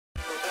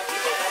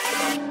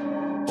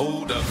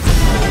Hold up.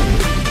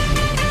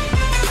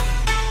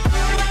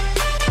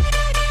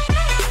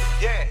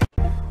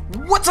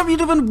 What's up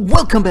YouTube and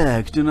welcome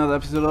back to another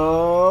episode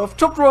of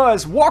Top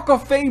Rise Walk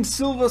of Fame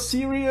Silver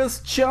Series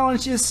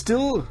Challenge is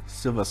still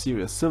Silver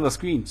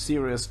Screen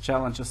Series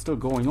Challenge is still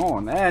going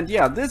on. And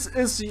yeah, this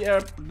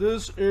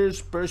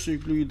is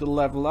basically the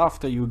level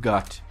after you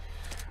got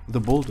the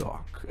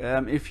Bulldog.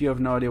 If you have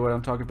no idea what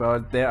I'm talking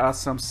about, there are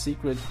some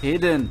secret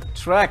hidden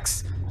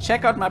tracks.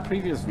 Check out my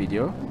previous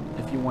video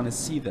if you want to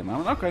see them.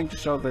 I'm not going to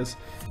show this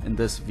in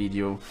this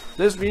video.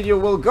 This video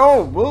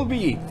will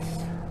be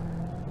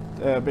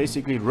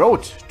basically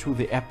road to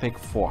the epic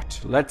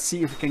fort. Let's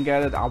see if we can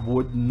get it. I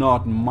would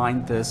not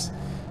mind this,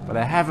 but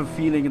I have a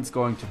feeling it's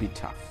going to be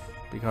tough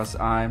because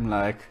I'm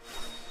like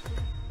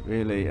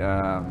really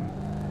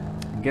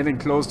getting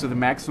close to the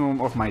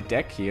maximum of my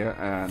deck here,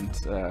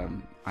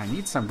 and I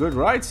need some good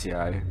rides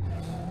here.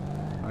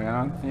 I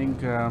don't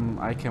think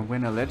I can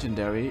win a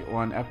legendary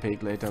or an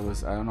epic later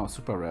with, I don't know,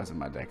 super rares in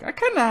my deck. I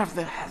kind of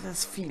have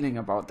this feeling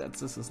about that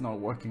this is not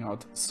working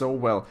out so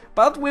well.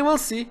 But we will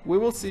see.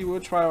 We'll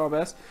try our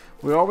best.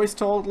 We're always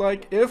told,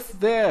 like, if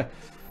there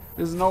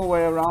is no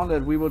way around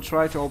it, we will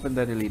try to open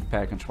that elite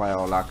pack and try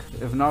our luck.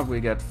 If not,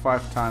 we get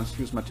 5 times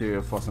fuse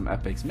material for some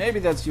epics. Maybe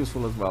that's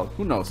useful as well.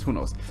 Who knows?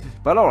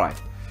 But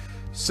alright.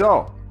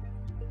 So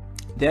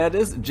there it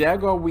is,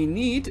 Jaguar we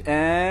need,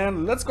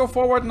 and let's go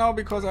forward now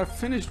because I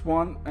finished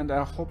one and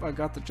I hope I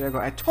got the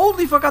Jaguar. I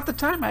totally forgot the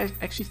time. I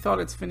actually thought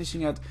it's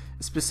finishing at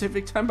a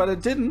specific time, but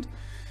it didn't.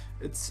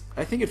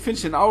 I think it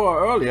finished an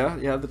hour earlier.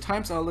 Yeah, the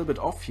times are a little bit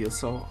off here,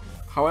 so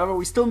however,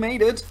 we still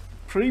made it.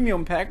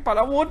 Premium pack, but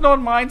I would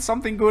not mind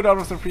something good out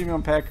of the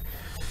premium pack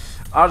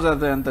other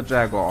than the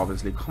Jaguar,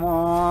 obviously. Come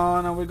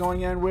on, are we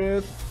going in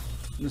with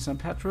some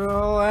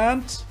petrol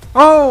and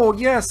oh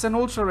yes, an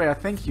ultra rare,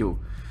 thank you.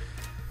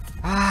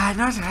 I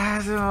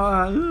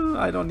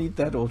don't need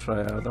that ultra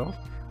rare though.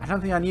 I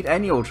don't think I need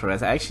any ultra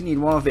rares. I actually need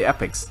one of the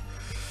epics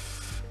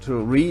to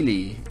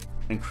really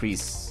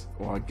increase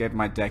or get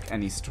my deck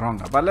any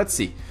stronger. But let's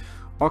see.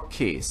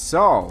 Okay,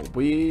 so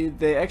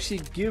they actually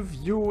give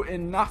you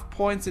enough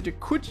points that you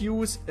could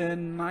use a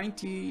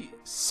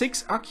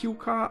 96 AQ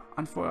car.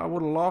 And I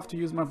would love to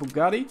use my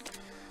Bugatti,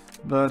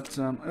 but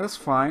it's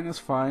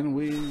fine.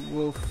 We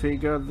will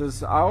figure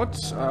this out.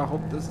 I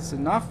hope this is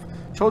enough.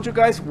 Told you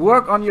guys,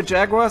 work on your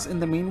Jaguars in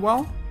the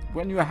meanwhile.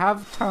 When you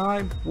have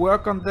time,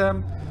 work on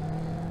them.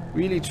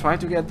 Really try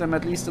to get them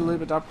at least a little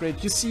bit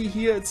upgraded. You see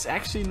here, it's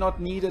actually not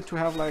needed to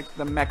have like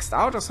them maxed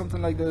out or something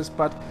like this,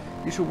 but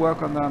you should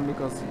work on them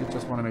because you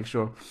just want to make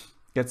sure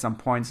get some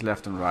points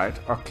left and right.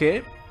 Okay,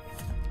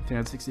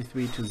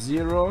 363 to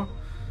 0.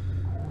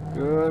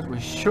 Good, we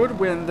should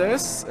win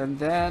this, and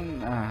then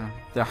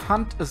the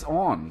hunt is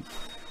on.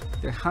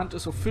 The hunt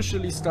is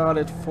officially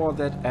started for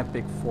that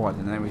epic fort,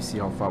 and then we see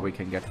how far we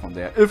can get from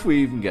there, if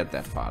we even get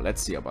that far.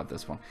 Let's see about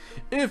this one.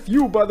 If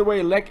you, by the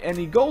way, lack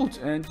any gold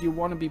and you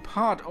want to be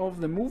part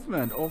of the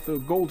movement, of the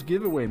gold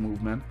giveaway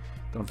movement,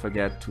 don't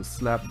forget to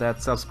slap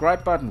that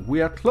subscribe button. We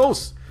are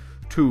close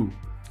to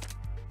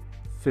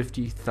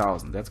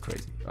 50,000. That's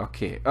crazy.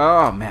 Okay.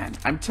 Oh man,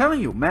 I'm telling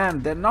you,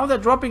 man, now they're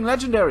dropping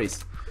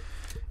legendaries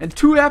and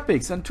 2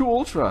 epics and 2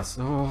 ultras.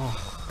 Oh,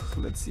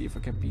 let's see if I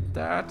can beat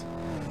that.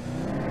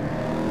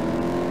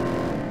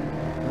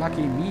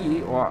 Lucky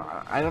me, or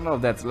I don't know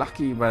if that's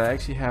lucky, but I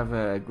actually have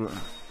a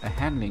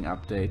handling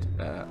upgrade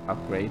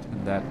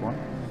in that one.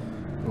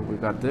 But we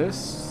got this.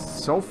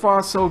 So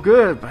far so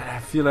good, but I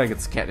feel like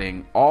it's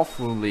getting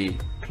awfully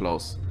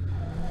close.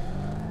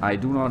 I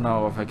do not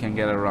know if I can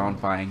get around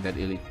buying that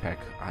elite pack.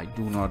 I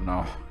do not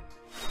know.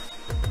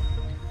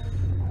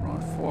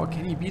 Round 4,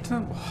 can he beat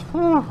him?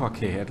 Oh,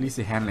 okay, at least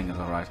the handling is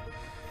alright.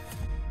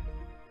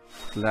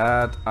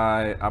 Glad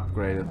I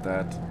upgraded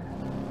that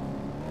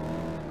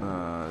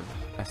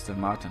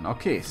Aston Martin.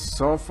 Okay,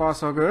 so far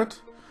so good.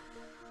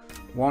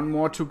 One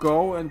more to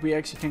go and we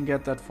actually can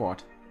get that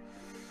fort.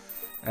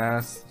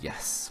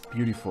 Yes,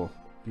 beautiful.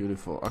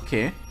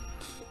 Okay.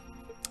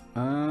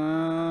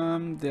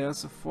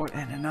 There's a fort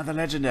and another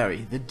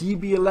legendary, the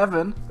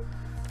DB11.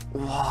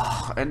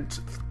 Wow, and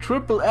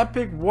triple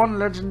epic, 1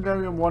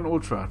 legendary and 1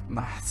 ultra.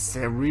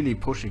 They're really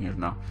pushing it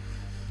now.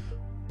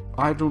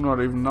 I do not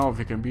even know if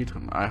we can beat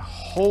him. I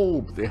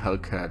hope the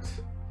Hellcat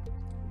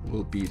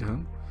will beat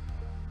him.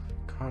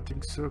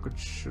 Karting circuit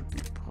should be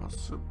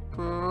possible.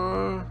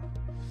 A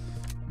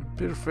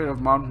bit afraid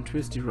of Mountain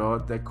Twisty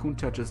Road. That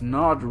Countach is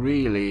not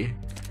really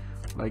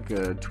like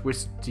a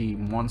twisty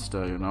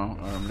monster, you know.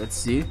 Let's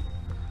see.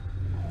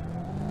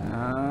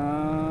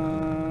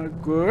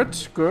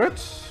 Good.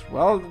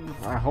 Well,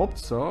 I hope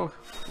so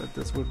that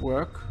this would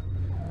work.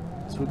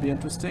 This would be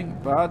interesting.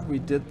 But we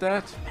did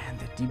that. Man,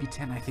 the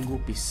DB10 I think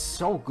would be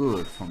so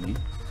good for me.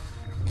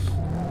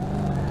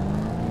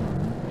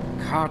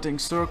 Karting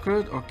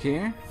circuit,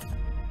 okay.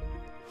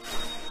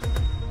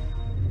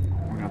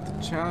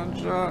 The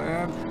Challenger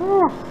and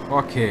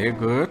okay,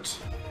 good.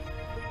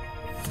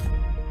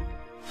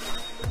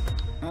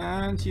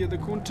 And here the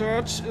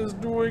Countach is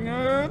doing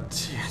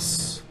it.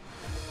 Yes.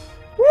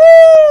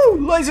 Woo!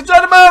 Ladies and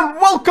gentlemen,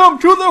 welcome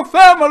to the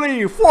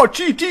family! Ford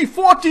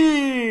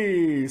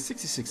GT40!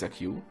 66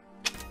 IQ.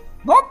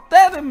 Not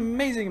that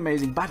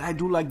amazing, but I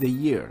do like the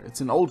year.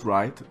 It's an old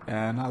ride,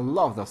 and I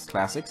love those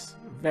classics.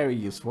 Very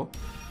useful.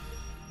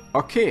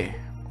 Okay.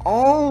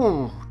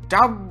 Oh,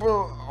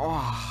 double.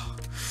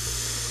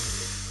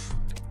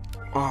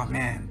 Oh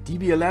man,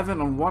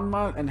 DB11 on 1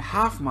 mile and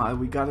half mile.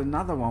 We got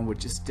another one,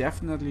 which is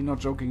definitely not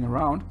joking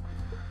around.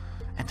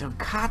 And on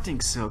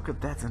karting circuit,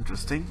 that's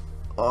interesting.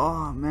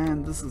 Oh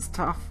man, this is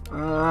tough.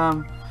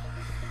 Yeah,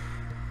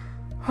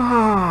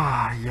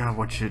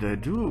 what should I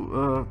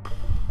do?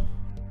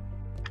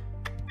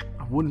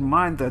 I wouldn't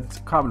mind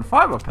that carbon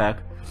fiber pack,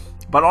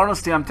 but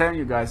honestly, I'm telling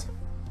you guys,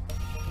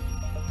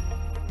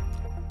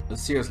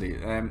 seriously,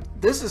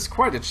 this is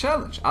quite a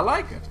challenge. I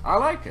like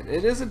it.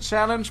 It is a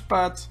challenge,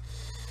 but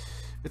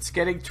it's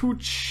getting too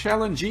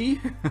challenging,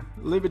 a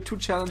little bit too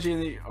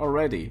challenging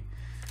already.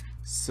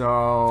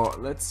 So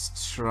let's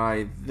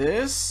try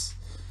this.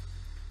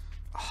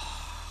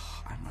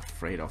 I'm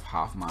afraid of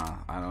half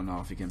mile. I don't know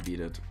if we can beat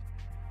it.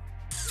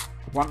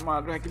 1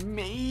 mile drag,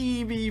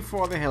 maybe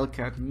for the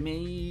Hellcat,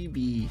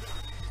 maybe.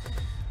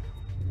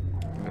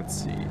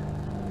 Let's see.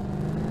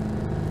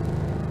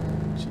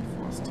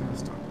 G-force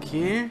test,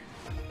 okay.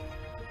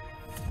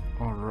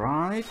 All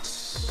right.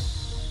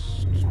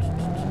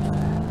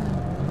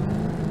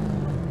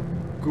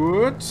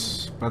 Good,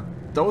 but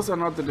those are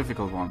not the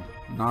difficult one.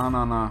 No.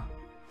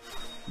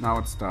 Now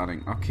it's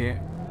starting. Okay.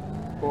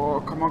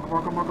 Oh, come on.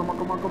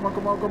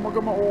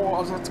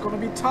 Oh, that's gonna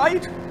be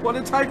tight. What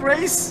a tight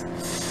race.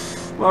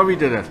 Well, we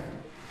did it.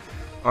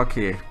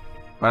 Okay.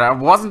 But I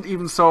wasn't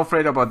even so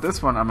afraid about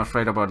this one. I'm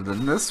afraid about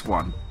this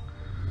one.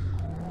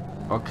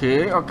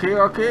 Okay. Oh,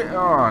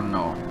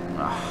 no.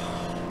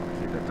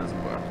 Okay, that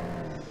doesn't work.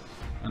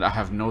 And I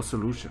have no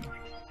solution.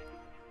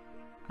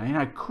 I mean,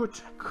 I could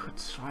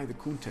try the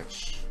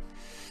Countach.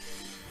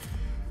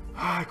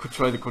 I could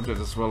try the Countach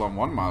as well on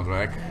 1 mile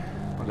drag.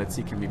 But let's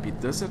see, can we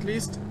beat this at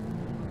least?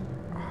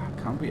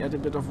 Can't we add a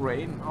bit of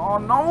rain? Oh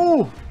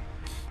no!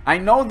 I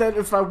know that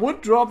if I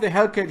would drop the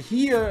Hellcat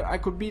here, I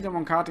could beat him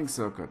on karting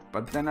circuit.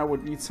 But then I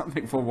would need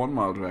something for 1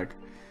 mile drag.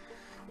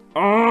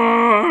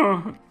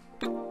 Oh,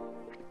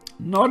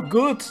 not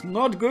good.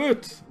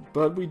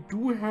 But we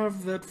do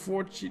have that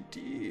Ford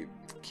GT.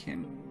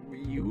 Can we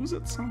use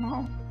it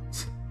somehow?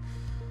 It's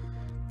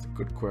a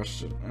good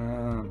question.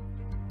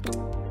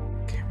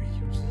 Can we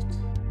use it?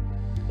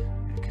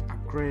 I can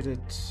upgrade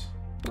it.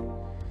 I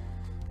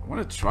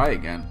want to try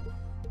again.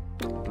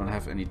 I don't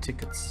have any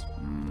tickets.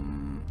 I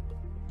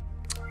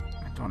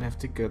don't have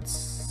tickets.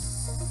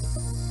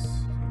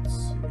 Let's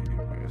see,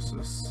 where is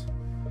this?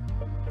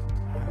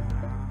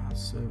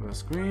 Silver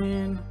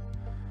screen.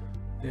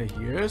 There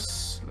he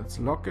is. Let's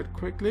lock it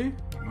quickly.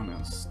 I'm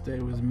gonna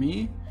stay with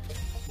me.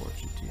 Ford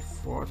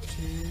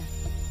GT40.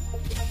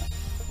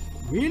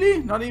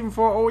 Really? Not even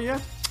 4.0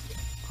 yet?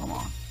 Come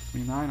on.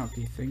 3.9.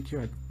 Okay, thank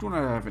you. I do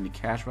not have any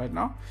cash right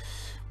now.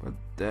 But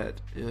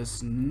that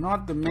is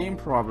not the main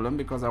problem,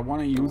 because I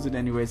want to use it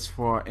anyways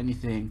for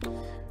anything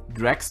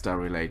dragster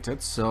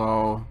related.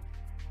 So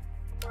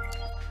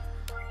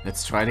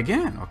let's try it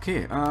again.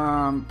 Okay.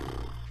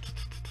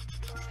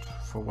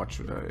 For what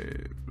should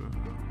I?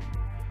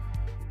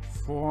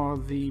 For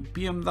the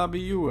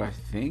BMW, I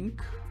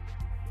think.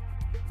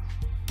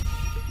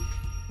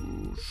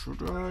 Ooh,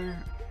 should I?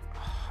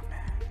 Oh,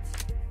 man.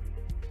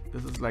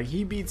 This is like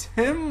he beats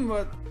him,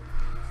 but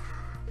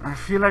I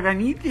feel like I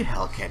need the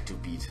Hellcat to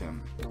beat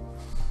him.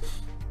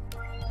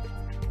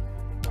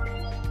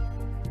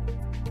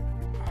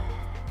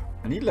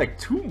 I need like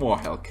 2 more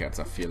Hellcats,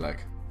 I feel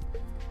like.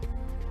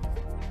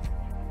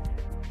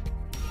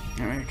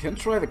 I can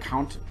try the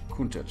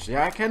Countach.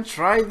 Yeah, I can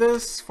try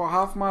this for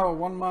half mile or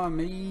 1 mile.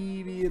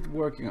 Maybe it's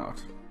working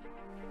out.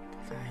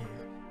 But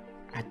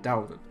I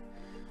doubt it.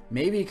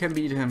 Maybe you can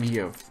beat him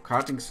here.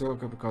 Karting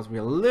circuit, because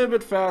we're a little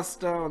bit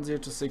faster on 0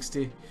 to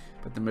 60.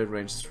 But the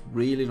mid-range is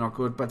really not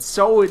good. But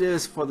so it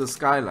is for the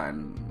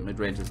Skyline.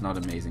 Mid-range is not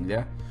amazing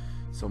there.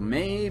 So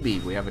maybe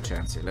we have a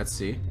chance here. Let's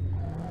see.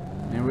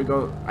 Here we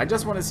go. I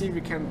just want to see if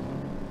we can...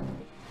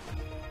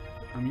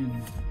 I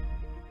mean,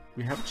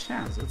 we have a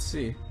chance. Let's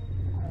see.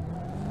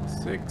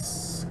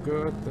 6.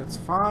 Good. That's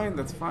fine.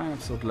 I'm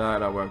so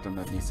glad I worked on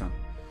that Nissan.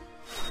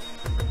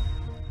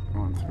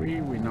 On 3.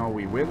 We know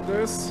we win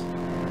this.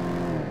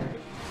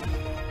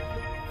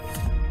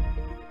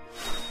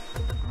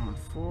 On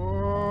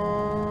 4.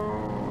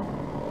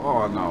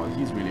 Oh no,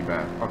 he's really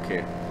bad.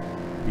 Okay.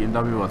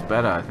 BMW was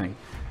better, I think.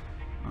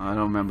 I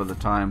don't remember the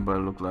time, but it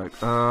looked like.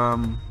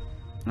 And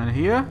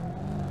here?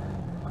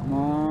 Come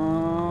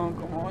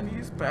on,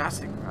 he's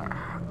passing.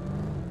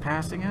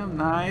 Passing him.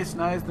 Nice.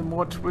 The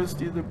more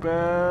twisty, the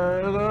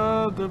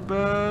better.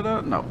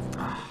 No.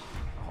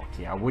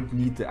 Okay, I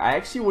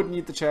actually would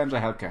need the Challenger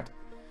Hellcat.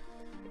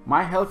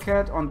 My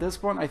Hellcat on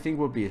this one, I think,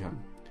 will beat him.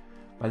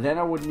 But then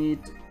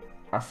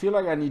I feel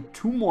like I need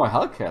 2 more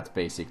Hellcats,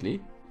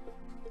 basically.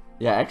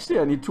 Yeah, actually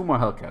I need 2 more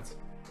Hellcats.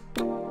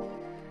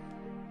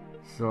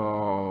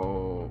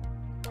 So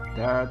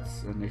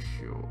That's an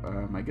issue.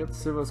 I get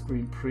silver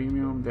screen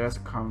premium. There's a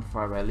carbon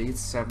fiber elite,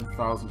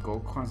 7,000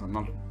 gold coins. I'm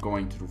not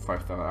going to do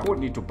 5,000. I would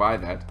need to buy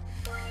that.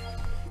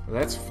 But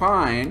that's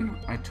fine.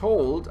 I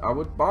told I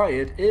would buy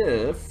it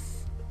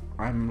if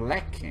I'm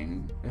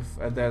lacking,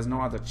 if there's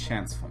no other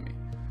chance for me.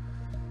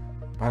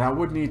 But I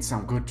would need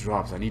some good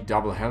drops. I need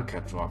double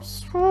Hellcat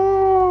drops.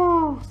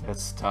 Woo,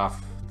 that's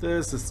tough.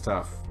 This is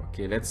tough.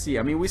 Okay, let's see.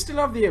 I mean, we still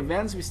have the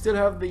events. We still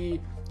have the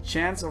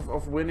chance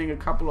of winning a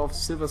couple of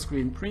silver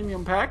screen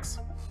premium packs.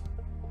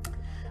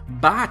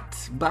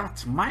 But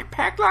my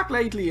pack luck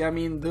lately, I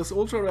mean, this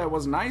ultra rare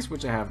was nice,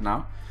 which I have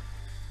now.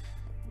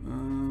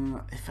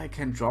 If I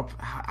can drop,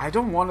 I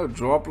don't want to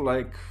drop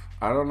like,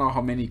 I don't know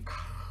how many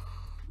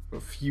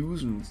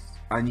fusions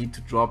I need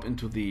to drop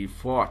into the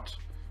Ford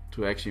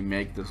to actually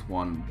make this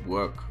one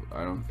work.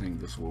 I don't think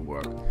this will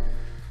work.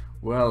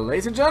 Well,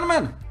 ladies and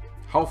gentlemen,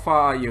 how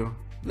far are you?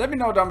 Let me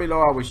know down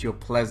below. I wish you a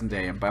pleasant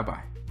day and bye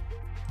bye.